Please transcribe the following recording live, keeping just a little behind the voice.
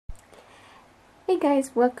Hey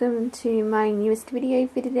guys, welcome to my newest video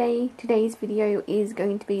for today. Today's video is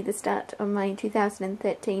going to be the start of my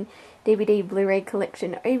 2013 DVD Blu-ray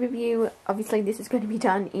collection overview. Obviously this is going to be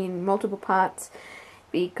done in multiple parts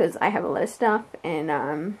because I have a lot of stuff,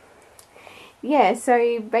 and yeah,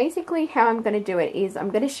 so basically how I'm going to do it is I'm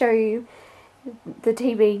going to show you the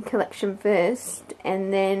TV collection first,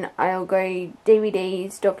 and then I'll go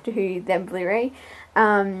DVDs, Doctor Who, then Blu-ray.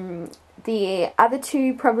 The other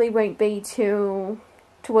two probably won't be till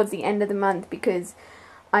towards the end of the month because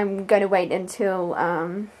I'm going to wait until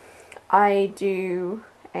I do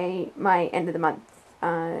my end of the month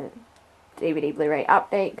DVD Blu-ray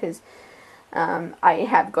update, because I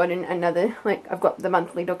have gotten another, I've got the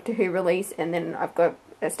monthly Doctor Who release, and then I've got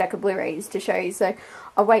a stack of Blu-rays to show you, so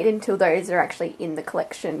I'll wait until those are actually in the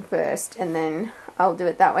collection first, and then I'll do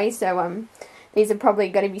it that way. So these are probably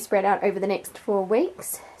going to be spread out over the next 4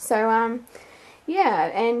 weeks. So yeah,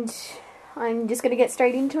 and I'm just going to get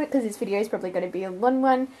straight into it because this video is probably going to be a long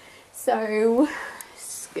one. So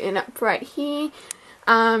scan up right here.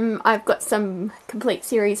 I've got some complete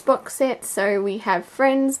series box sets. So we have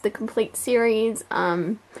Friends, the complete series.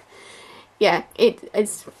 Yeah,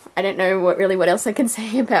 it's, I don't know what else I can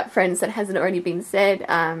say about Friends that hasn't already been said.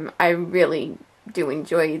 I really do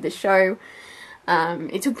enjoy the show.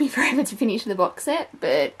 It took me forever to finish the box set,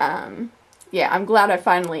 but yeah, I'm glad I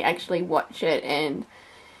finally actually watched it, and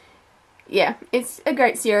yeah, it's a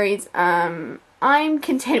great series. I'm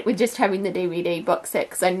content with just having the DVD box set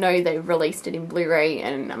because I know they've released it in Blu-ray,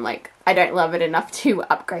 and I'm like, I don't love it enough to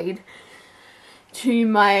upgrade to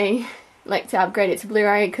my, to upgrade it to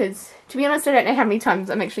Blu-ray, because to be honest, I don't know how many times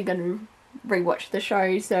I'm actually going to rewatch the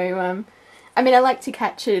show. So I mean, I like to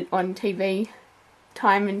catch it on TV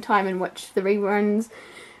time and watch the reruns,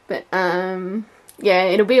 but yeah,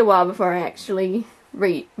 it'll be a while before I actually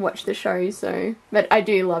re-watch the show. So, but I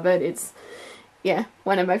do love it. It's, yeah,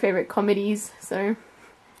 one of my favourite comedies. So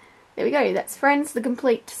there we go, that's Friends, the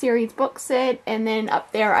complete series box set. And then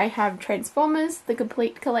up there I have Transformers, the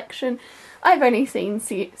complete collection. I've only seen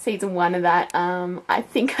season 1 of that. I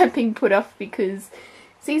think I've been put off because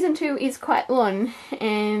season 2 is quite long,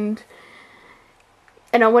 and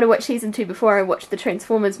I want to watch season 2 before I watch the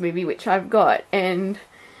Transformers movie, which I've got, and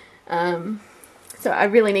so I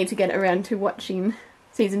really need to get around to watching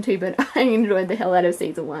season 2, but I enjoyed the hell out of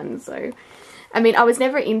season 1, so, I mean, I was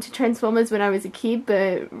never into Transformers when I was a kid,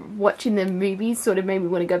 but watching the movies sort of made me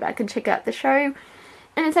want to go back and check out the show,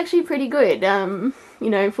 and it's actually pretty good, you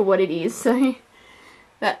know, for what it is. So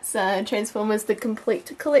that's Transformers, the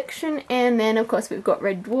complete collection. And then of course we've got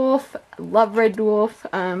Red Dwarf. I love Red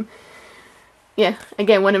Dwarf. Yeah,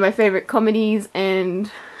 again, one of my favourite comedies,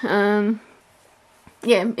 and yeah,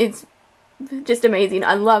 it's just amazing.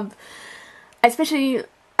 I mostly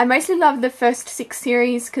love the first 6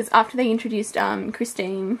 series, because after they introduced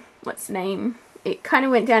Christine, what's her name, it kind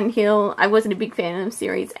of went downhill. I wasn't a big fan of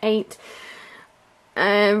series 8.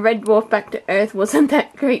 Red Dwarf Back to Earth wasn't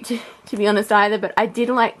that great to be honest either, but I did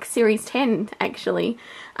like series 10 actually.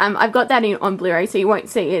 I've got that on Blu-ray, so you won't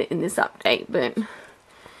see it in this update, but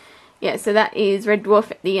yeah, so that is Red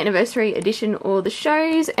Dwarf, the anniversary edition, all the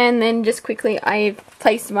shows. And then just quickly, I've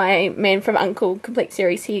placed my Man from U.N.C.L.E. complete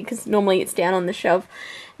series here, because normally it's down on the shelf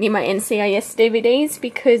near my NCIS DVDs,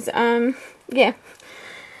 because, yeah,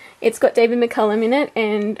 it's got David McCullum in it,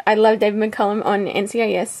 and I love David McCullum on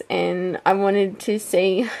NCIS, and I wanted to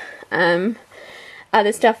see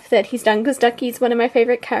other stuff that he's done, because Ducky's one of my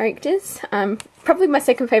favourite characters. Probably my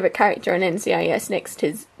second favourite character on NCIS, next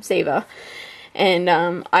to Ziva. And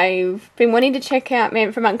I've been wanting to check out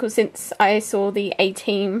Man from U.N.C.L.E. since I saw the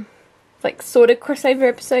A-Team, sort of crossover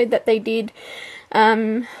episode that they did.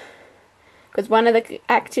 Because one of the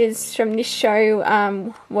actors from this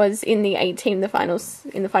show was in the A-Team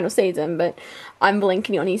in the final season, but I'm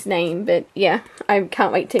blanking on his name. But yeah, I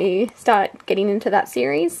can't wait to start getting into that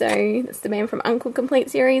series. So that's the Man from U.N.C.L.E. complete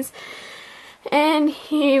series. And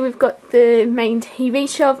here we've got the main TV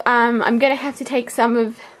shelf. I'm going to have to take some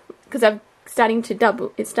of, because it's starting to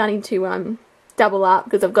double up,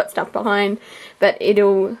 because I've got stuff behind, but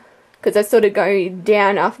because I sort of go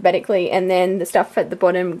down alphabetically and then the stuff at the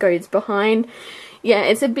bottom goes behind. Yeah,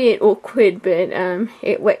 it's a bit awkward, but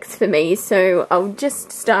it works for me, so I'll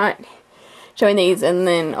just start showing these, and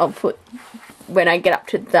then I'll put, when I get up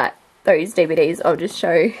to those DVDs, I'll just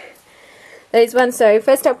show those ones. So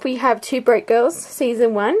first up we have Two Broke Girls,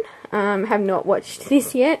 season 1. Have not watched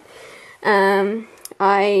this yet.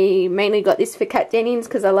 I mainly got this for Kat Dennings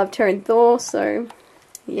because I loved her in Thor, so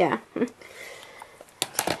yeah.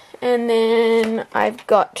 And then I've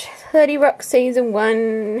got 30 Rock season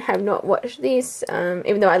 1, have not watched this,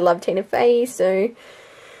 even though I love Tina Fey, so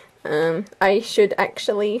I should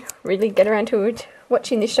actually really get around to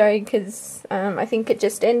watching the show, because I think it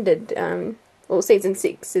just ended. Well, season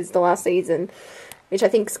 6 is the last season, which I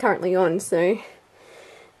think is currently on, so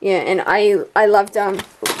yeah. And I loved, I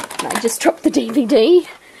just dropped the DVD.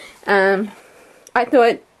 I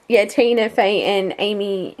thought, yeah, Tina Fey and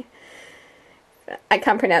Amy, I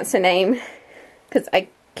can't pronounce her name, because I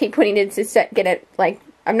keep wanting to get it, like,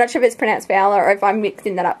 I'm not sure if it's pronounced Fowler or if I'm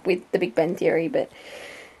mixing that up with The Big Bang Theory, but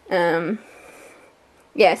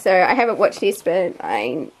yeah, so I haven't watched this, but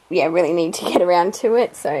I, yeah, really need to get around to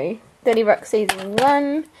it. So 30 Rock season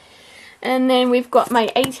 1, and then we've got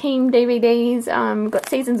my 18 DVDs. We've got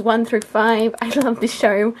seasons 1 through 5. I love this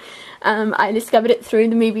show. I discovered it through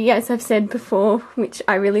the movie, as I've said before, which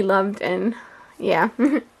I really loved, and yeah,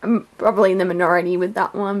 I'm probably in the minority with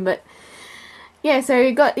that one, but yeah, so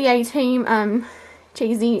we got the 18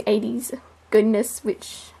 cheesy 80s goodness,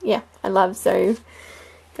 which, yeah, I love. So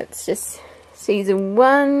that's just season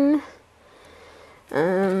 1,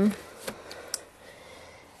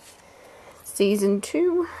 season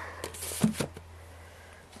 2,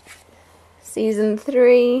 season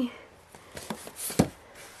 3,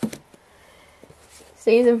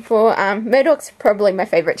 season 4. Murdoch's probably my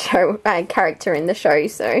favourite show character in the show,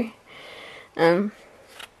 so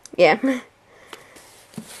yeah.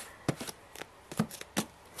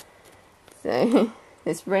 So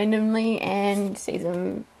this randomly, and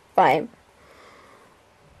season 5.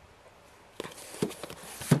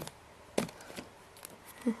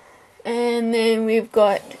 And then we've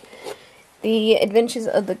got the Adventures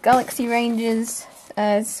of the Galaxy Rangers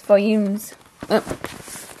as volumes. Oh,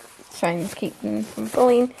 trying to keep them from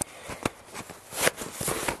falling.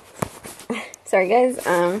 Sorry guys.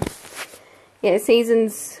 Yeah,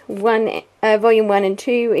 seasons 1, volume 1 and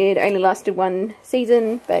 2, it only lasted 1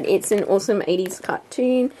 season, but it's an awesome 80s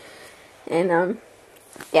cartoon, and,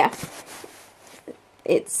 yeah,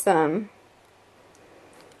 it's, yeah,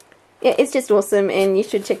 it's just awesome, and you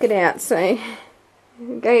should check it out. So,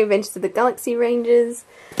 go Adventures of the Galaxy Rangers,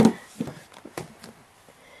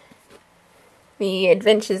 The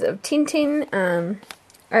Adventures of Tintin.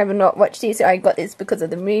 I have not watched this. I got this because of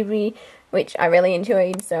the movie, which I really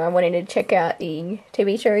enjoyed, so I wanted to check out the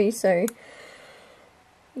TV show, so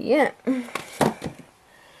yeah.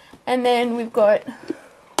 And then we've got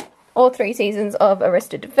all 3 seasons of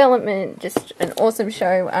Arrested Development, just an awesome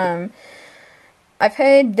show. I've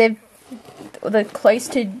heard they're close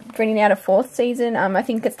to bringing out a 4th season. I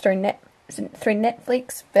think it's through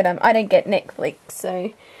Netflix, but I don't get Netflix,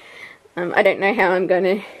 so I don't know how I'm going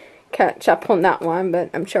to catch up on that one, but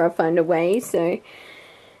I'm sure I'll find a way. So,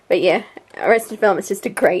 but yeah, Arrested Development is just a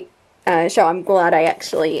great show. I'm glad I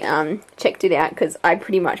actually checked it out, because I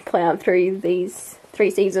pretty much plowed through these 3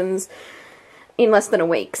 seasons in less than a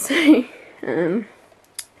week. So,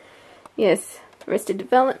 yes, Arrested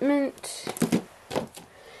Development.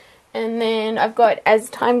 And then I've got As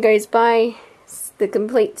Time Goes By, the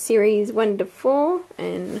complete series 1 to 4,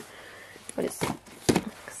 and what is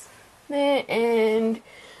there, and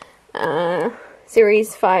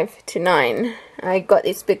series 5 to 9. I got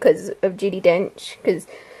this because of Judi Dench, because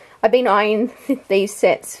I've been eyeing these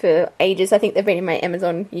sets for ages. I think they've been in my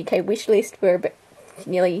Amazon UK wish list for about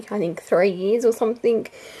nearly, I think, 3 years or something.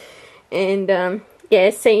 And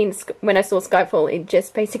yeah, when I saw Skyfall, it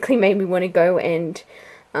just basically made me want to go and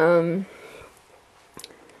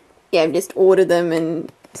yeah, just order them,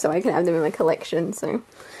 and so I can have them in my collection. So,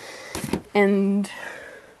 and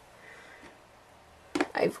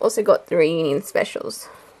I've also got the reunion specials.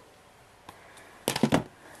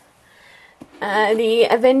 The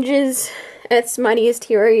Avengers Earth's Mightiest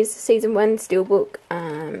Heroes Season 1 Steelbook,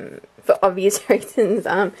 for obvious reasons.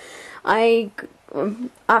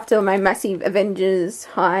 After my massive Avengers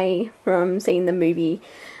high from seeing the movie,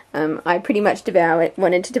 I pretty much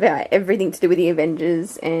wanted to devour everything to do with the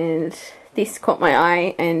Avengers, and this caught my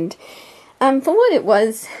eye, and for what it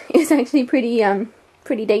was actually pretty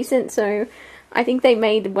decent. So I think they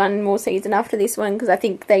made one more season after this one, because I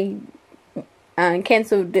think they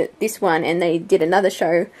cancelled this one and they did another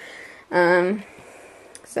show.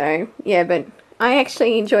 So yeah, but I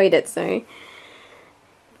actually enjoyed it. So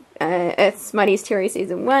Earth's Mightiest Heroes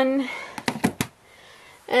Season 1.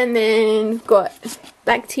 And then got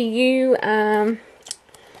Back to You.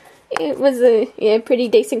 It was a pretty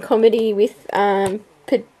decent comedy with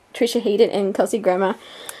Patricia Heaton and Kelsey Grammer,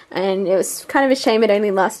 and it was kind of a shame it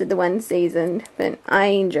only lasted the 1 season, but I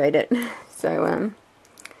enjoyed it. So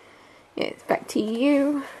yeah, it's Back to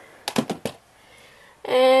You.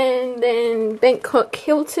 And then Bangkok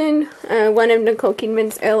Hilton, one of Nicole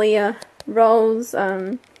Kidman's earlier roles.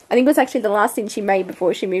 I think it was actually the last thing she made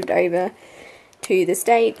before she moved over to the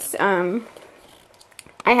States. I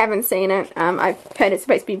haven't seen it. I've heard it's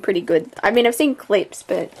supposed to be pretty good. I mean, I've seen clips,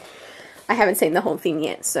 but I haven't seen the whole thing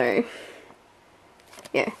yet, so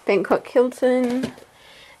yeah. Bangkok Hilton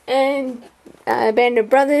and Band of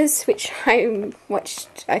Brothers, which I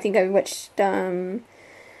watched, I think I watched, it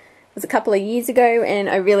was a couple of years ago, and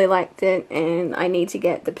I really liked it, and I need to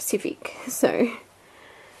get the Pacific, so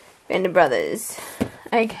Band of Brothers.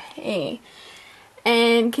 Okay,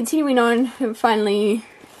 and continuing on, finally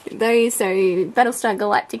those, so Battlestar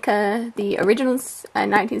Galactica, the originals,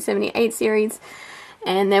 1978 series,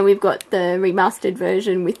 and then we've got the remastered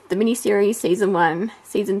version with the miniseries, Season 1,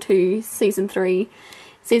 Season 2, Season 3,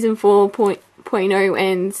 Season 4.0,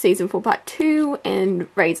 and Season 4 Part 2, and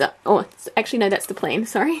Razor. Oh, actually no, that's the plan,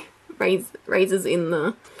 sorry. Razor's in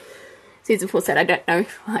the Season 4 set. I don't know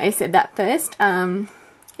why I said that first.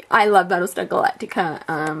 I love Battlestar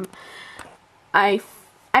Galactica. I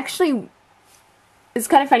actually, it's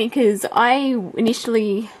kind of funny because I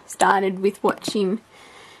initially started with watching,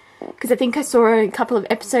 because I think I saw a couple of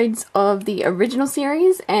episodes of the original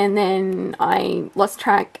series, and then I lost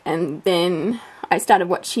track, and then I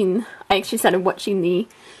actually started watching the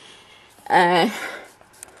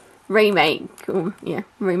remake, or yeah,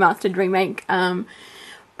 remastered remake,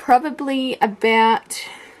 probably about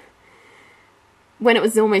when it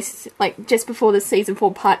was almost like just before the Season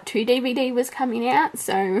 4 Part 2 DVD was coming out,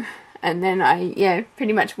 so, and then I, yeah,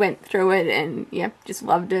 pretty much went through it and, yeah, just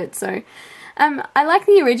loved it, so, I like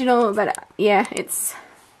the original, but, yeah, it's,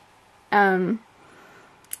 and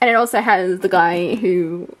it also has the guy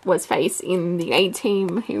who was Face in the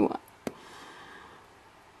A-Team, who,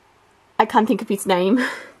 I can't think of his name,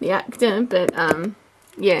 the actor, but,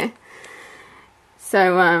 yeah,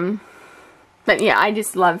 so, but yeah, I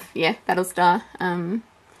just love, yeah, Battlestar. I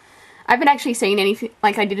haven't actually seen anything,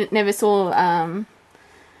 like I never saw,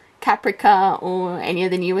 Caprica or any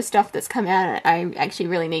of the newer stuff that's come out. I actually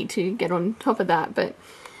really need to get on top of that, but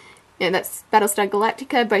yeah, that's Battlestar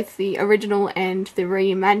Galactica, both the original and the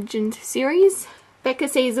reimagined series. Becca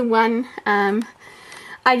Season 1,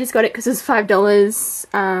 I just got it because it was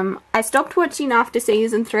 $5. I stopped watching after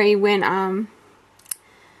Season 3 when, oh,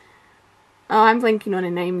 I'm blanking on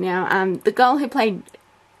her name now. The girl who played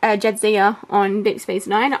Jadzia on Deep Space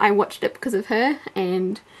Nine, I watched it because of her,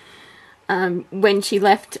 and when she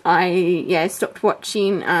left, I, yeah, stopped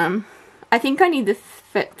watching. I think only the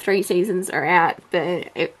 3 seasons are out,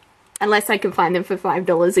 but unless I can find them for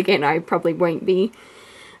 $5 again, I probably won't be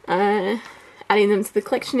adding them to the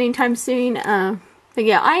collection anytime soon. But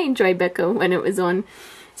yeah, I enjoyed Becca when it was on,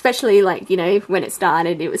 especially, like, you know, when it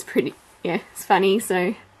started, it was pretty, yeah, it's funny,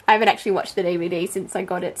 so I haven't actually watched the DVD since I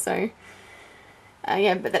got it, so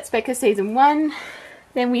yeah, but that's Becca Season 1.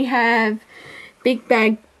 Then we have Big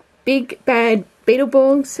Bad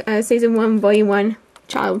Beetleborgs, Season 1, Volume 1,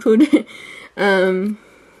 Childhood.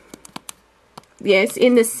 Yes,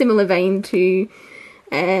 in the similar vein to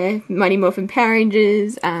Mighty Morphin Power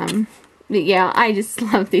Rangers. But yeah, I just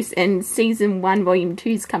love this, and Season 1, Volume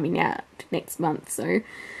 2 is coming out next month, so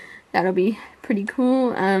that'll be pretty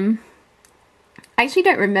cool. I actually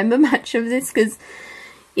don't remember much of this because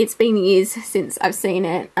it's been years since I've seen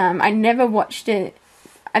it. I never watched it.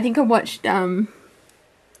 I think I watched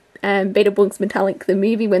Beetleborgs Metallic, the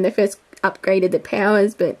movie, when they first upgraded the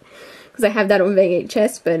powers, but because I have that on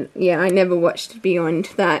VHS, but yeah, I never watched beyond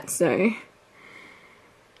that, so.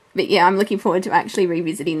 But yeah, I'm looking forward to actually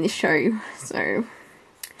revisiting this show, so.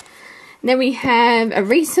 Then we have a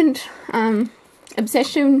recent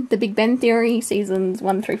obsession, The Big Bang Theory, Seasons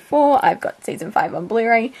 1 through 4. I've got Season 5 on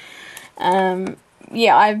Blu-ray.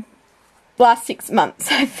 Yeah, last 6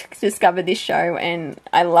 months I've discovered this show, and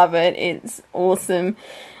I love it. It's awesome.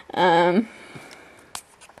 Yeah,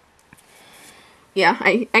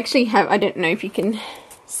 I actually have, I don't know if you can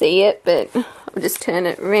see it, but I'll just turn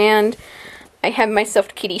it around. I have my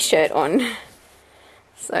Soft Kitty shirt on,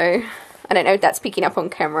 so I don't know if that's picking up on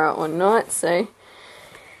camera or not, so,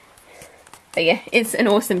 but yeah, it's an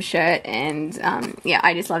awesome shirt, and yeah,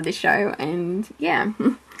 I just love this show, and yeah.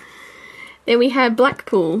 Then we have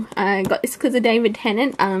Blackpool. I got this because of David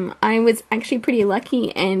Tennant. I was actually pretty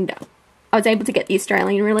lucky, and I was able to get the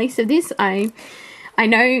Australian release of this. I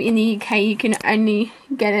know in the UK you can only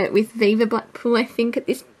get it with Viva Blackpool, I think, at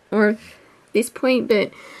this point,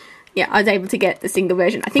 but yeah, I was able to get the single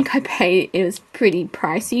version. I think I paid, it was pretty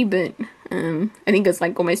pricey, but I think it was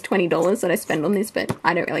like almost $20 that I spent on this, but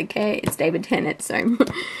I don't really care. It's David Tennant, so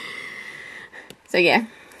so yeah.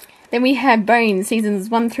 Then we have Bones, Seasons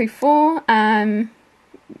 1 through 4.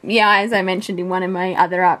 Yeah, as I mentioned in one of my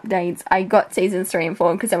other updates, I got Seasons 3 and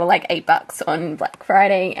 4 because they were like $8 on Black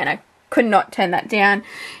Friday, and I could not turn that down,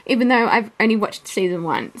 even though I've only watched season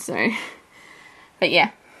 1. So, but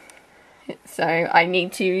yeah, so I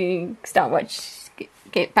need to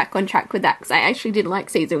get back on track with that, because I actually did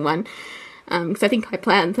like season 1, because I think I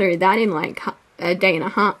planned through that in like a day and a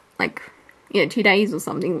half, like, you know, 2 days or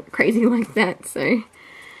something crazy like that. So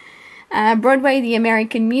Broadway, the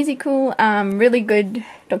American musical, really good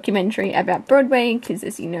documentary about Broadway, because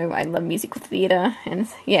as you know, I love musical theatre, and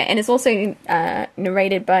yeah, and it's also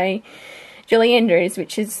narrated by Julie Andrews,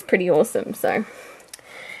 which is pretty awesome. So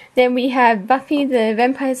then we have Buffy the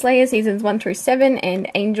Vampire Slayer seasons 1 through 7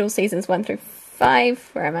 and Angel seasons 1 through 5.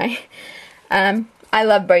 Where am I? I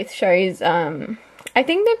love both shows. I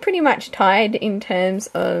think they're pretty much tied in terms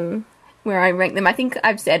of where I rank them. I think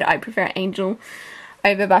I've said I prefer Angel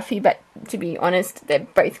over Buffy, but to be honest, they're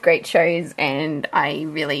both great shows, and I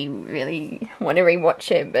really, really want to rewatch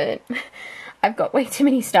it, but I've got way too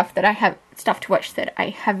many stuff to watch that I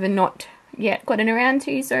have not yet gotten around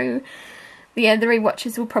to, so yeah, the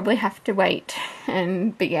rewatches will probably have to wait.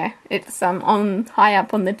 But yeah, it's on high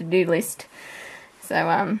up on the to-do list.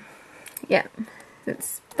 So yeah,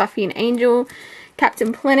 it's Buffy and Angel.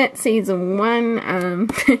 Captain Planet season 1,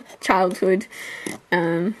 childhood.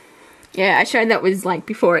 Yeah, a show that was like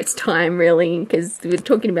before its time, really, because we were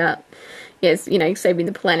talking about, yes, you know, saving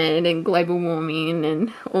the planet and global warming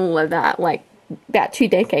and all of that, like about 2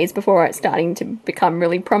 decades before it's starting to become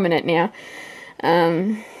really prominent now.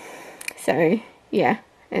 So yeah,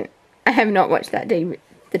 I have not watched that the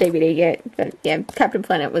DVD yet, but yeah, Captain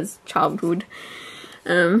Planet was childhood.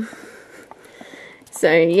 So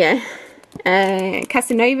yeah,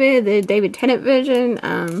 Casanova, the David Tennant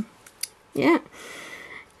version. Yeah.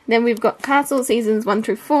 Then we've got Castle seasons 1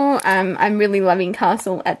 through 4. I'm really loving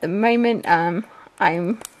Castle at the moment.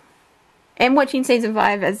 I am watching season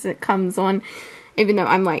 5 as it comes on, even though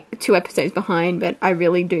I'm like 2 episodes behind, but I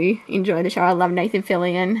really do enjoy the show. I love Nathan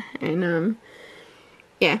Fillion, and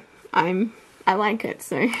yeah, I like it.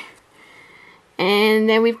 So, and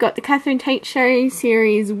then we've got the Catherine Tate Show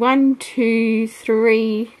series 1, 2,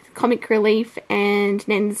 3, Comic Relief, and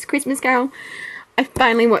Nen's Christmas Carol. I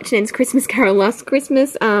finally watched Nen's Christmas Carol last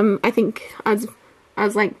Christmas. I think I was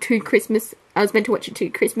like I was meant to watch it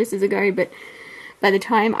 2 Christmases ago, but by the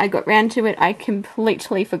time I got round to it, I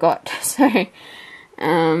completely forgot. So,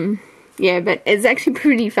 yeah, but it's actually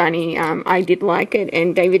pretty funny. I did like it,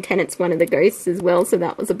 and David Tennant's one of the ghosts as well, so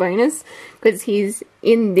that was a bonus, because he's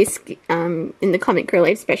in this, in the Comic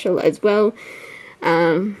Relief special as well,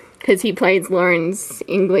 because he plays Lauren's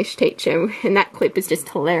English teacher, and that clip is just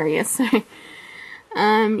hilarious. So,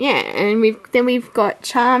 yeah, and we've got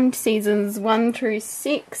Charmed seasons 1 through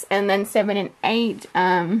 6, and then 7 and 8.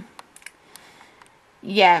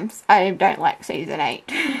 Yeah, I don't like season 8.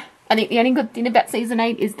 I think the only good thing about season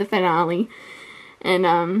 8 is the finale,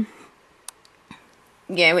 and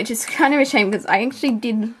yeah, which is kind of a shame, because I actually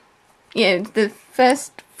did, yeah, the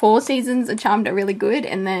first 4 seasons of Charmed are really good,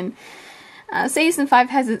 and then season 5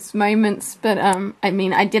 has its moments, but I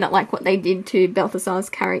mean, I didn't like what they did to Balthazar's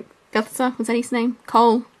character. Balthazar, was that his name?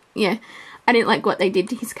 Cole? Yeah. I didn't like what they did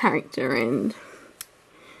to his character, and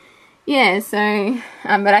yeah, so,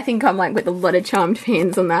 but I think I'm like with a lot of Charmed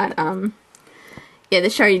fans on that. Yeah, the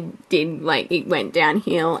show did, like, it went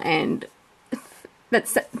downhill, and that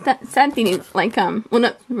sad thing is, like, well,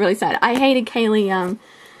 not really sad. I hated Kaylee,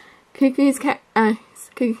 Cuckoo's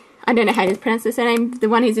I don't know how to pronounce her name, the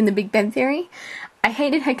one who's in the Big Ben Theory. I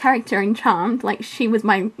hated her character in Charmed. Like, she was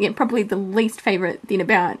my, yeah, probably the least favourite thing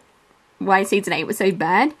about why season 8 was so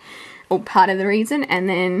bad, or part of the reason. And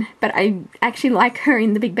then, but I actually like her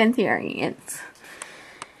in the Big Ben Theory. It's,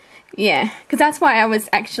 yeah, because that's why I was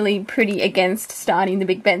actually pretty against starting the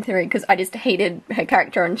Big Ben Theory, because I just hated her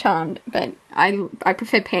character on Charmed. But I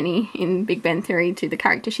prefer Penny in Big Ben Theory to the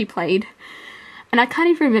character she played. And I can't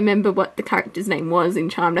even remember what the character's name was in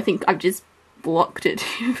Charmed. I think I've just blocked it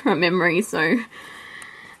from memory. So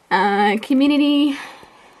Community,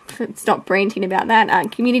 stop ranting about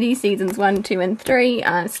that. Community seasons 1, 2 and 3,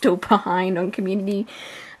 still behind on Community.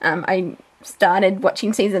 I started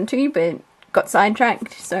watching season 2 but got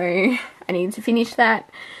sidetracked, so I need to finish that.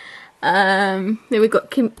 Then we've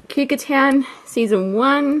got Cougar Town season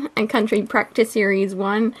 1 and Country Practice series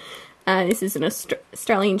 1. This is an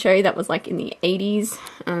Australian show that was like in the 80s.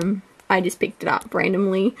 I just picked it up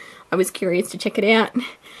randomly. I was curious to check it out.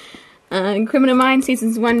 Criminal Minds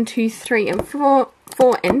seasons 1, 2, 3 and 4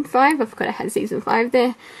 and 5. I forgot I had season 5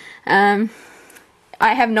 there. I've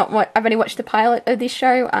only watched the pilot of this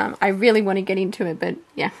show. I really want to get into it, but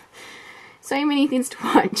yeah, so many things to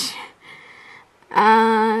watch.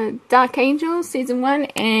 Dark Angel season 1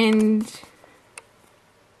 and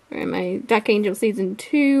where am I? Dark Angel season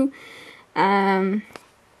 2.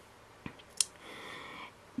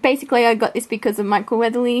 Basically, I got this because of Michael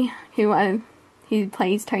Weatherly, who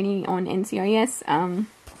plays Tony on NCIS. I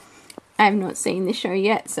have not seen this show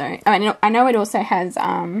yet, so I know it also has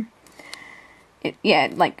like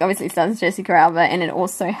obviously it stars Jessica Alba, and it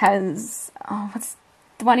also has what's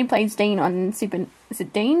the one who plays Dean on is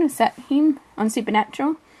it Dean? Is that him on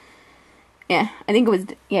Supernatural? Yeah, I think it was,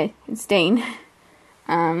 yeah, it's Dean.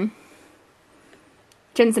 Jensen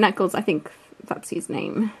Ackles, I think that's his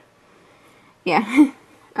name. Yeah,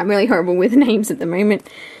 I'm really horrible with names at the moment.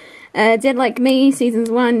 Dead Like Me,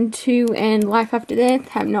 seasons 1, 2, and Life After Death,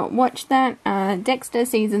 have not watched that. Dexter,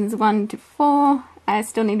 seasons 1 to 4, I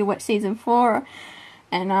still need to watch season 4.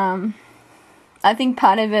 And I think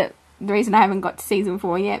part of it, the reason I haven't got to season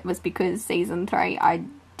 4 yet was because season 3 I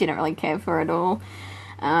didn't really care for at all.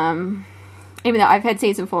 Even though I've heard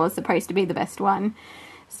season 4 is supposed to be the best one.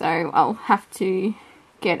 So I'll have to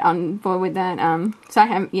get on board with that. So I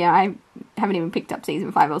haven't even picked up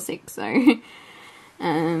season 5 or 6, so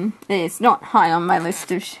it's not high on my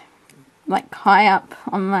list of high up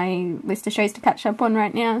on my list of shows to catch up on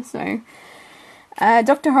right now. So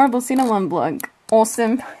Dr. Horrible Cinnamon blog,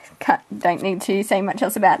 awesome. Don't need to say much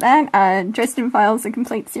else about that. Dresden Files, the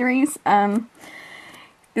complete series.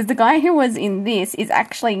 Because the guy who was in this is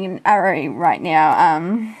actually in Arrow right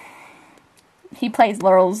now. He plays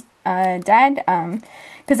Laurel's dad.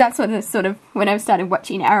 Because that's sort of when I started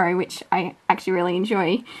watching Arrow, which I actually really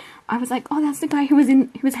enjoy. I was like, oh, that's the guy who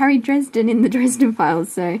was Harry Dresden in the Dresden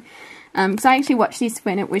Files. So I actually watched this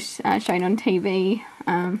when it was shown on TV,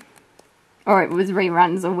 or it was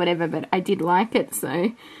reruns or whatever. But I did like it,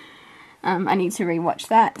 so I need to rewatch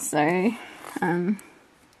that. So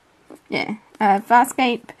yeah.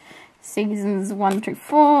 Farscape, seasons 1 through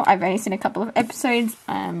 4. I've only seen a couple of episodes.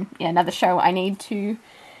 Yeah, another show I need to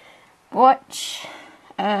watch.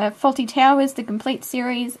 Fawlty Towers, the complete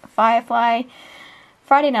series. Firefly,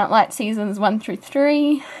 Friday Night Lights, seasons 1 through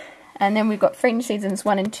 3. And then we've got Fringe, seasons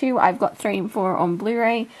 1 and 2. I've got 3 and 4 on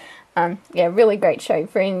Blu-ray. Yeah, really great show,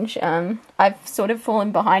 Fringe. I've sort of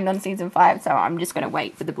fallen behind on season 5, so I'm just going to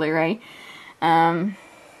wait for the Blu-ray.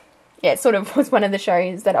 Yeah, it sort of was one of the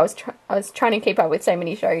shows that I was trying to keep up with so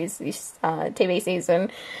many shows this TV season,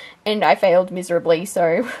 and I failed miserably,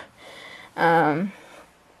 so, but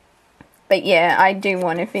yeah, I do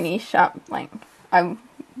want to finish up, I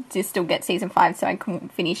just still get season 5, so I can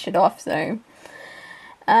finish it off, so,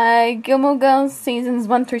 Gilmore Girls, seasons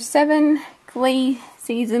 1 through 7, Glee,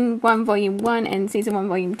 season 1, volume 1, and season 1,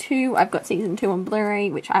 volume 2, I've got season 2 on Blu-ray,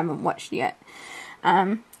 which I haven't watched yet.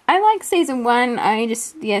 I like season 1, I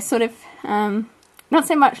just, yeah, sort of, not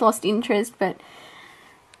so much lost interest, but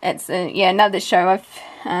it's, yeah, another show I've,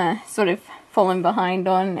 sort of fallen behind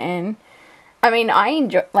on, and, I mean, I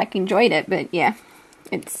enjoyed it, but, yeah,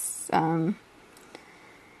 it's,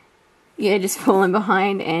 yeah, just fallen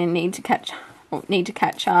behind and need to catch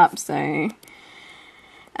up, so,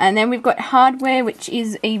 and then we've got Hardware, which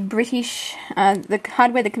is a British, the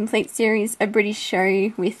Hardware, the complete series, a British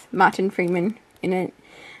show with Martin Freeman in it.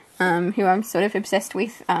 Who I'm sort of obsessed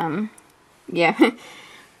with, yeah,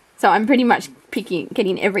 so I'm pretty much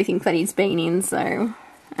getting everything that he's been in, so,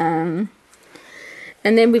 and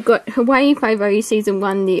then we've got Hawaii 5-0 season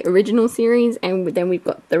 1, the original series, and then we've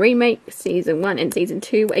got the remake, season 1 and season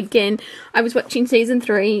 2, again, I was watching season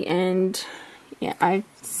 3, and, yeah, I've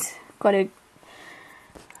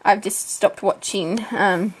just stopped watching,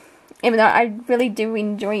 even though I really do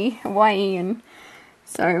enjoy Hawaii, and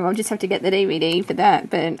so I'll just have to get the DVD for that.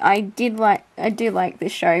 But I do like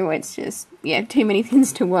this show where it's just, yeah, too many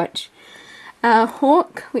things to watch.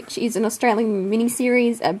 Hawk, which is an Australian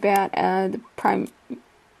miniseries about the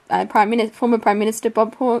former Prime Minister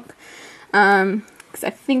Bob Hawke. Because I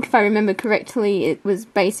think if I remember correctly, it was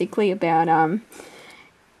basically about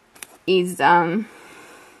his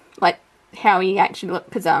like how he actually looked.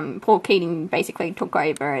 Because Paul Keating basically took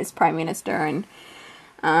over as Prime Minister, and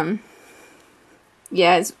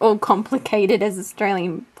yeah, it's all complicated as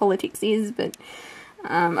Australian politics is, but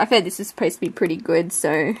I've heard this is supposed to be pretty good,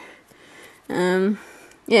 so yeah,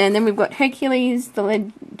 and then we've got Hercules, The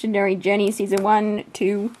Legendary Journey, season 1,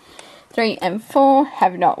 2, 3, and 4.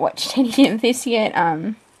 Have not watched any of this yet.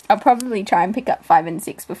 I'll probably try and pick up 5 and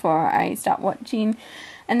 6 before I start watching.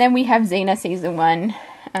 And then we have Xena, season 1.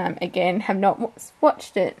 Again, have not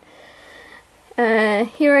watched it.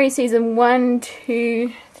 Hero, season 1,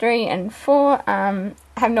 2, 3, and 4.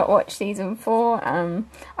 Have not watched season 4. I'm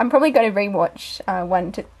probably going to rewatch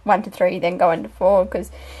 1 to 3, then go into 4,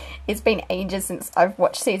 because it's been ages since I've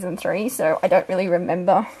watched season 3, so I don't really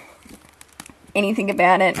remember anything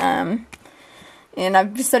about it. and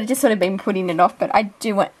I've just sort of been putting it off. But I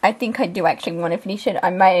think I do actually want to finish it. I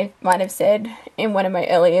might have said in one of my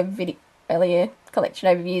earlier collection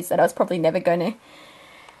overviews that I was probably never going to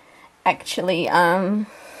actually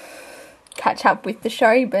catch up with the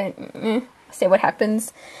show, but see what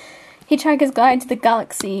happens. Hitchhiker's Guide to the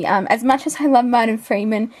Galaxy. As much as I love Martin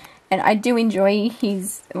Freeman, and I do enjoy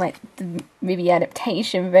his, like, the movie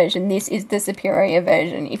adaptation version, this is the superior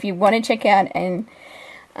version. If you want to check out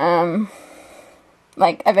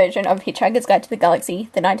like a version of Hitchhiker's Guide to the Galaxy,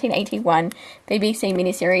 the 1981 BBC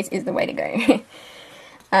miniseries is the way to go.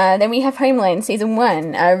 Then we have Homeland Season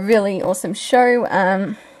 1, a really awesome show.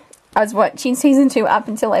 I was watching Season 2 up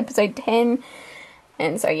until episode 10,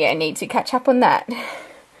 and so yeah, I need to catch up on that.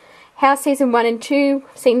 House Season 1 and 2,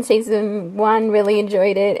 seen Season 1, really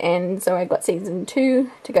enjoyed it, and so I got Season 2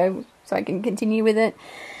 to go so I can continue with it.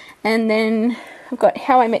 And then I've got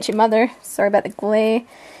How I Met Your Mother, sorry about the glare.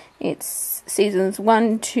 It's Seasons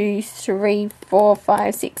 1, 2, 3, 4,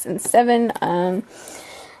 5, 6, and 7.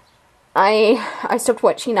 I stopped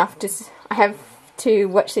watching after, I have to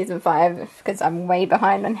watch Season 5 because I'm way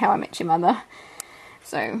behind on How I Met Your Mother.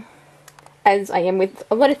 So, as I am with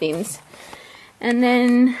a lot of things. And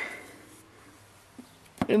then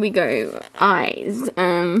here we go, Eyes.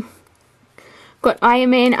 Got Iron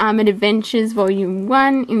Man Armored Adventures Volume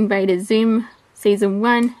 1, Invader Zim Season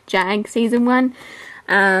 1, Jag Season 1.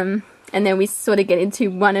 And then we sort of get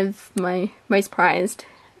into one of my most prized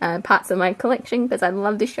parts of my collection because I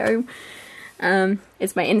love the show.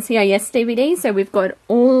 It's my NCIS DVD, so we've got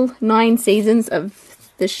all 9 seasons of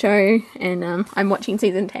the show, and I'm watching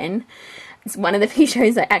Season 10. It's one of the few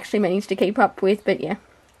shows I actually managed to keep up with, but yeah.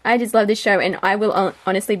 I just love this show, and I will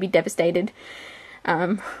honestly be devastated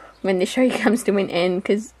when the show comes to an end,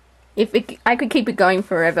 because if I could keep it going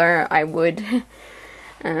forever, I would.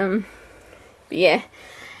 But yeah.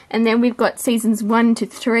 And then we've got Seasons 1 to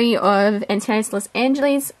 3 of NCIS Los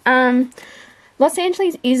Angeles. Los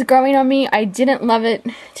Angeles is growing on me. I didn't love it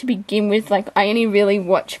to begin with. Like, I only really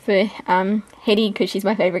watch for Hetty because she's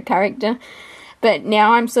my favourite character. But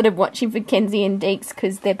now I'm sort of watching for Kenzie and Deeks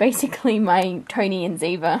because they're basically my Tony and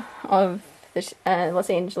Ziva of the Los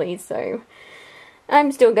Angeles. So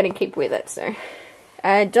I'm still going to keep with it. So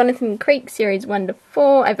Jonathan Creek, Series 1 to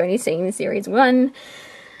 4. I've only seen Series 1.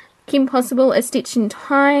 Kim Possible, A Stitch in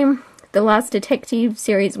Time. The Last Detective,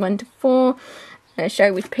 Series 1 to 4. A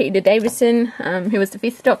show with Peter Davison, who was the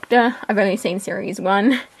 5th Doctor. I've only seen Series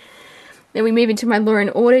 1. Then we move into my Law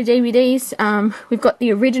 & Order DVDs. We've got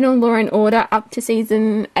the original Law & Order up to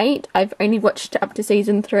Season 8. I've only watched up to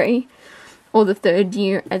Season 3, or the 3rd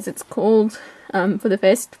year as it's called, for the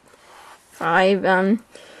first 5.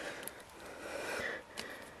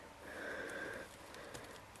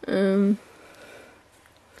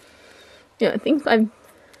 Yeah, I think I'm...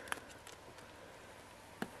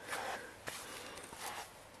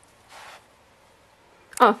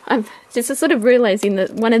 Oh, I'm just sort of realising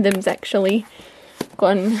that one of them's actually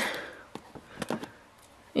gone...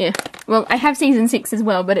 Yeah, well, I have Season 6 as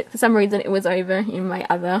well, but for some reason it was over in my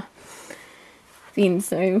other thing,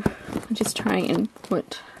 so I'll just try and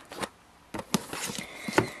put...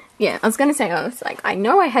 Yeah, I was going to say, I was like, I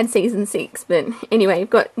know I had Season 6, but anyway, I've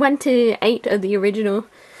got 1 to 8 of the original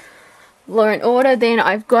Law & Order, then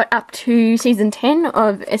I've got up to Season 10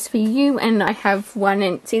 of SVU, and I have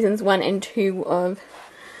Seasons 1 and 2 of...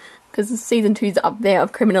 because Season 2's up there,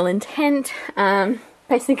 of Criminal Intent,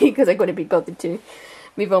 basically because I couldn't be bothered to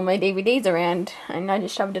move all my DVDs around, and I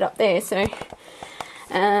just shoved it up there, so,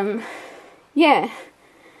 yeah,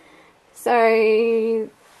 so,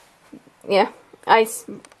 yeah, I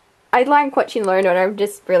like watching Law & Order, I'm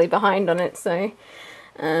just really behind on it, so,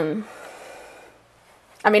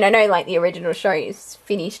 I mean, I know, like, the original show is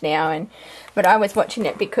finished now, but I was watching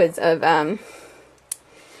it because of,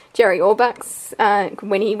 Jerry Orbach's,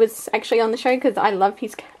 when he was actually on the show, because I love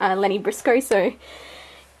his Lenny Briscoe, so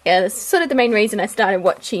yeah, that's sort of the main reason I started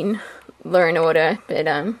watching Law & Order,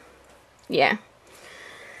 but yeah.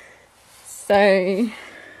 So,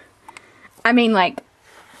 I mean, like,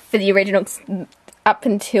 for the original, up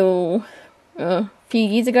until a few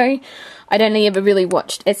years ago, I'd only ever really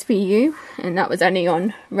watched SVU, and that was only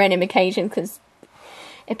on random occasions, because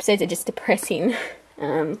episodes are just depressing.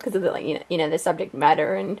 Because of the, like, you know, the subject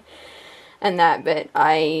matter and that, but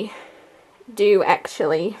I do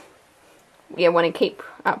actually, yeah, want to keep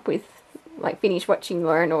up with, like, finish watching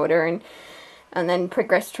Law & Order and then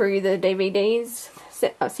progress through the DVDs,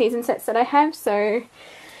 season sets that I have, so,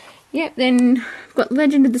 yeah, then I've got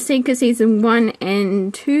Legend of the Seeker Season 1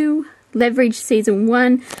 and 2, Leverage Season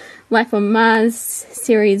 1, Life on Mars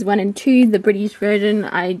Series 1 and 2, the British version.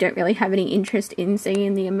 I don't really have any interest in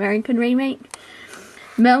seeing the American remake.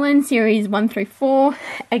 Merlin series 1 through 4.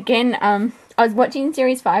 Again, I was watching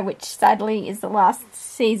series 5, which sadly is the last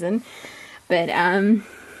season, but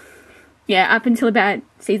yeah, up until about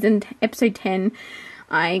episode 10,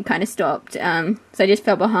 I kind of stopped. So I just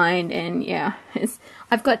fell behind, and yeah,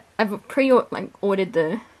 I've got the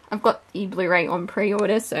Blu-ray on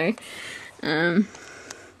pre-order, so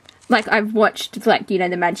like I've watched like, you know,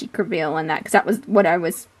 the magic reveal and that, because that was what I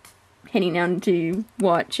was heading on to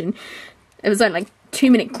watch, and it was like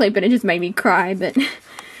 2-minute clip, and it just made me cry. But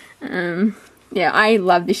yeah, I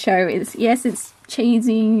love this show. It's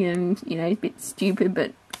cheesy and, you know, a bit stupid,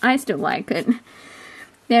 but I still like it.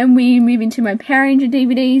 Then we move into my Power Ranger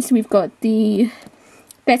DVDs. We've got the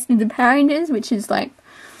Best of the Power Rangers, which is like,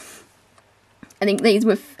 I think these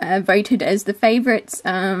were voted as the favourites,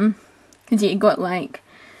 because you got like,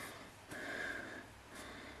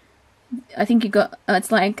 I think you got,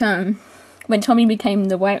 it's like when Tommy became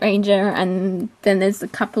the White Ranger, and then there's a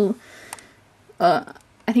couple, I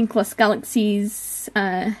think Lost Galaxies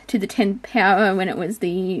to the 10th power, when it was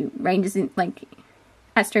the Rangers, in like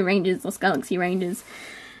Astro Rangers, Lost Galaxy Rangers,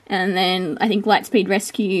 and then I think Lightspeed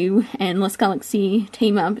Rescue and Lost Galaxy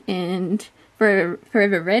Team Up and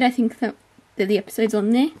Forever Red, I think that they're the episodes on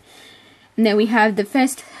there. And then we have the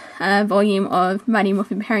first volume of Mighty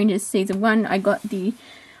Morphin Power Rangers Season 1. I got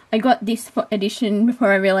this edition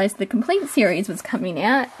before I realised the complete series was coming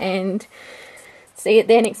out, and see it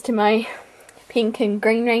there next to my Pink and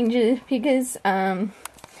Green Ranger figures.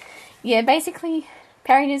 Yeah, basically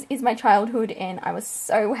Power Rangers is my childhood, and I was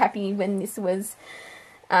so happy when this was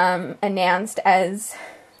announced as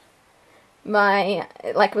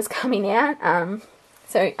was coming out.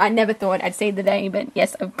 So I never thought I'd see the day, but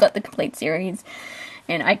yes, I've got the complete series,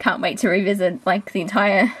 and I can't wait to revisit like the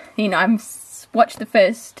entire, you know, I've watched the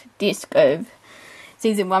first disc of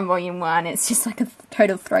Season 1, Volume 1. It's just like a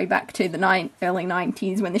total throwback to the early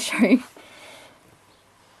 90s when the show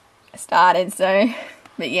started, so,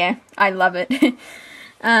 but yeah, I love it.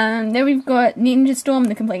 Then we've got Ninja Storm,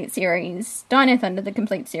 the complete series, Dino Thunder, the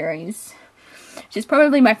complete series, which is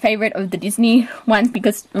probably my favourite of the Disney ones,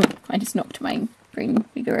 because, oh, I just knocked my green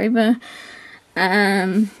figure over,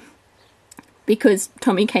 because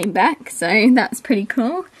Tommy came back, so that's pretty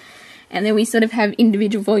cool. And then we sort of have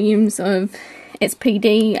individual volumes of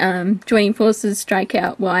SPD, Joining Forces,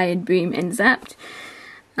 Strikeout, Wired, Boom, and Zapped.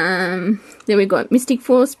 Then we've got Mystic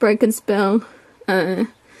Force, Broken Spell,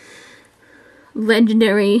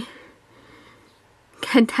 Legendary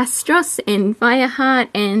Catastros, and Fireheart,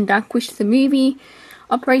 and Dark Wish the movie,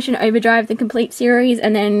 Operation Overdrive, the complete series,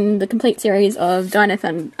 and then the complete series of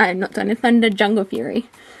Jungle Fury,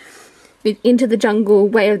 with Into the Jungle,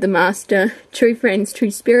 Way of the Master, True Friends,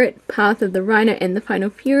 True Spirit, Path of the Rhino, and the Final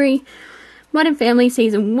Fury, Modern Family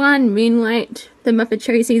Season 1, Moonlight, The Muppet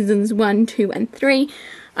Show Seasons 1, 2, and 3.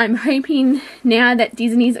 I'm hoping now that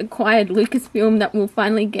Disney's acquired Lucasfilm that we'll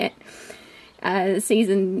finally get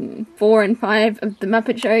Season 4 and 5 of The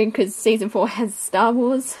Muppet Show, because Season 4 has Star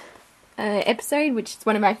Wars episode, which is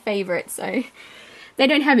one of my favourites, so they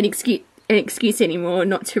don't have an excuse anymore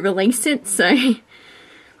not to release it. So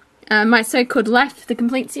My So-Called Life, the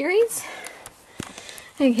complete series.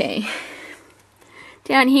 Okay,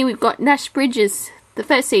 down here we've got Nash Bridges, the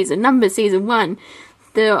first season, Numbers Season 1,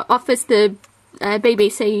 The Office, the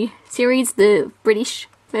BBC series, the British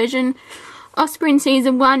version, Offspring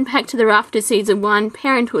Season 1, Pack to the Rafters Season 1,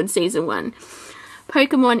 Parenthood Season 1,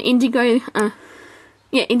 Pokemon Indigo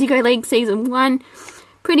League Season 1,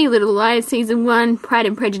 Pretty Little Liars Season 1, Pride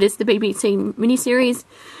and Prejudice, the BBC miniseries,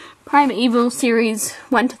 Primeval Series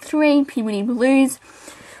 1 to 3, Puberty Blues,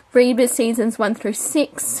 Reba Seasons 1 through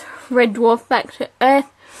 6, Red Dwarf Back to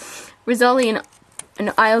Earth, Rizzoli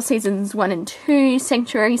and Isle Seasons 1 and 2,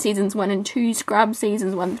 Sanctuary Seasons 1 and 2, Scrub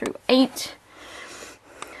Seasons 1 through 8,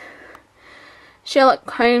 Sherlock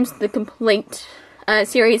Holmes, the complete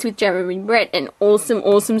series with Jeremy Brett, an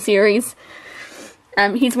awesome series.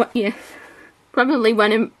 He's one, yeah, probably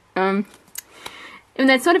one of, and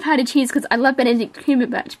that's sort of hard to choose because I love Benedict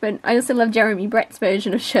Cumberbatch, but I also love Jeremy Brett's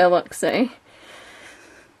version of Sherlock, so.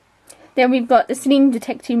 Then we've got the Sitting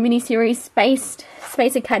Detective miniseries,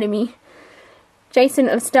 Space Academy, Jason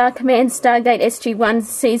of Star Command, Stargate SG-1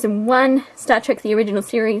 Season 1, Star Trek the Original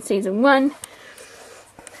Series Season 1,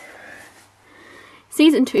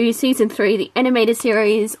 Season 2, Season 3, the animated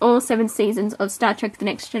series, all 7 seasons of Star Trek The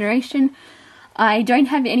Next Generation. I don't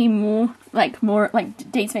have any more like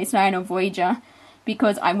Deep Space Nine or Voyager,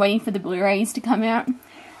 because I'm waiting for the Blu-rays to come out,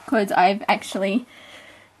 because I've actually,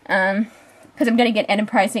 because I'm going to get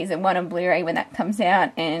Enterprise Season 1 on Blu-ray when that comes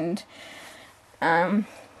out, and,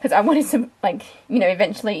 because I wanted to, like, you know,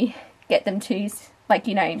 eventually get them to, like,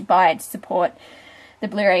 you know, buy it to support the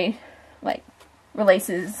Blu-ray like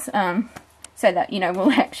releases, so that, you know,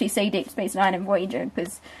 we'll actually see Deep Space Nine and Voyager,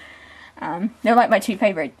 because they're like my two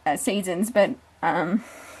favourite seasons, but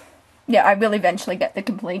yeah, I will eventually get the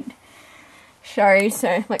complete show,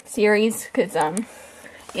 so like series, because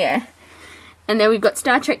yeah. And then we've got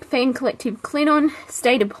Star Trek Fan Collective Klingon,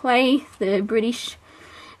 State of Play, the British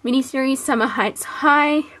miniseries, Summer Heights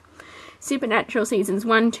High, Supernatural Seasons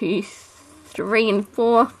 1, 2, 3 and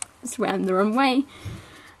 4, it's around the wrong way.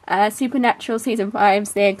 Supernatural Season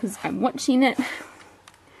 5's there because I'm watching it.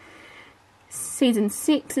 Season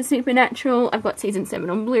 6 is Supernatural. I've got Season 7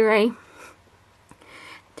 on Blu-ray.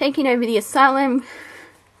 Taking Over the Asylum,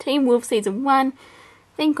 Teen Wolf Season 1,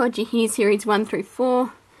 Thank God You're Here Series 1 through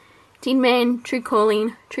 4, Tin Man, True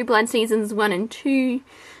Calling, True Blood Seasons 1 and 2,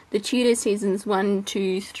 The Tudor Seasons 1,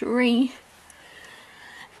 2, 3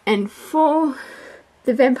 and 4,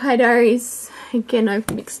 The Vampire Diaries, again I've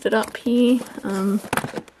mixed it up here,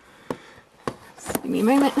 just give me a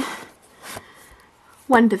moment,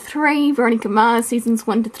 1 to 3, Veronica Mars Seasons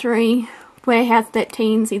 1 to 3, Warehouse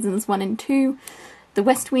 13 Seasons 1 and 2, The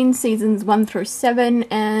West Wing Seasons 1 through 7,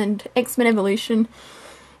 and X-Men Evolution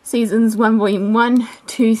Seasons 1 Volume 1,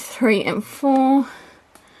 2, 3 and 4.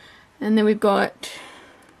 And then we've got,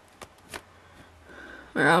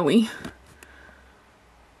 where are we?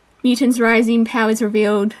 Mutants Rising, Powers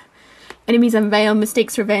Revealed, Enemies Unveiled,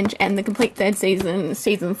 Mystique's Revenge, and the complete third season,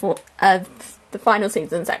 Season 4, the final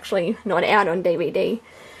season's actually not out on DVD,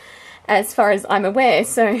 as far as I'm aware,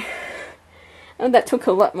 so that took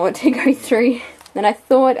a lot more to go through than I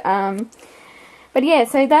thought, but yeah,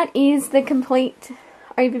 so that is the complete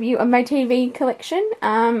overview of my TV collection.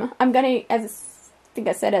 I'm going to, as I think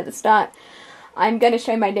I said at the start, I'm going to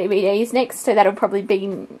show my DVDs next, so that'll probably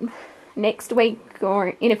be next week, or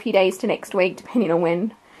in a few days to next week, depending on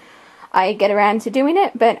when I get around to doing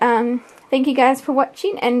it, but thank you guys for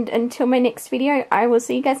watching, and until my next video, I will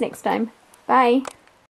see you guys next time. Bye!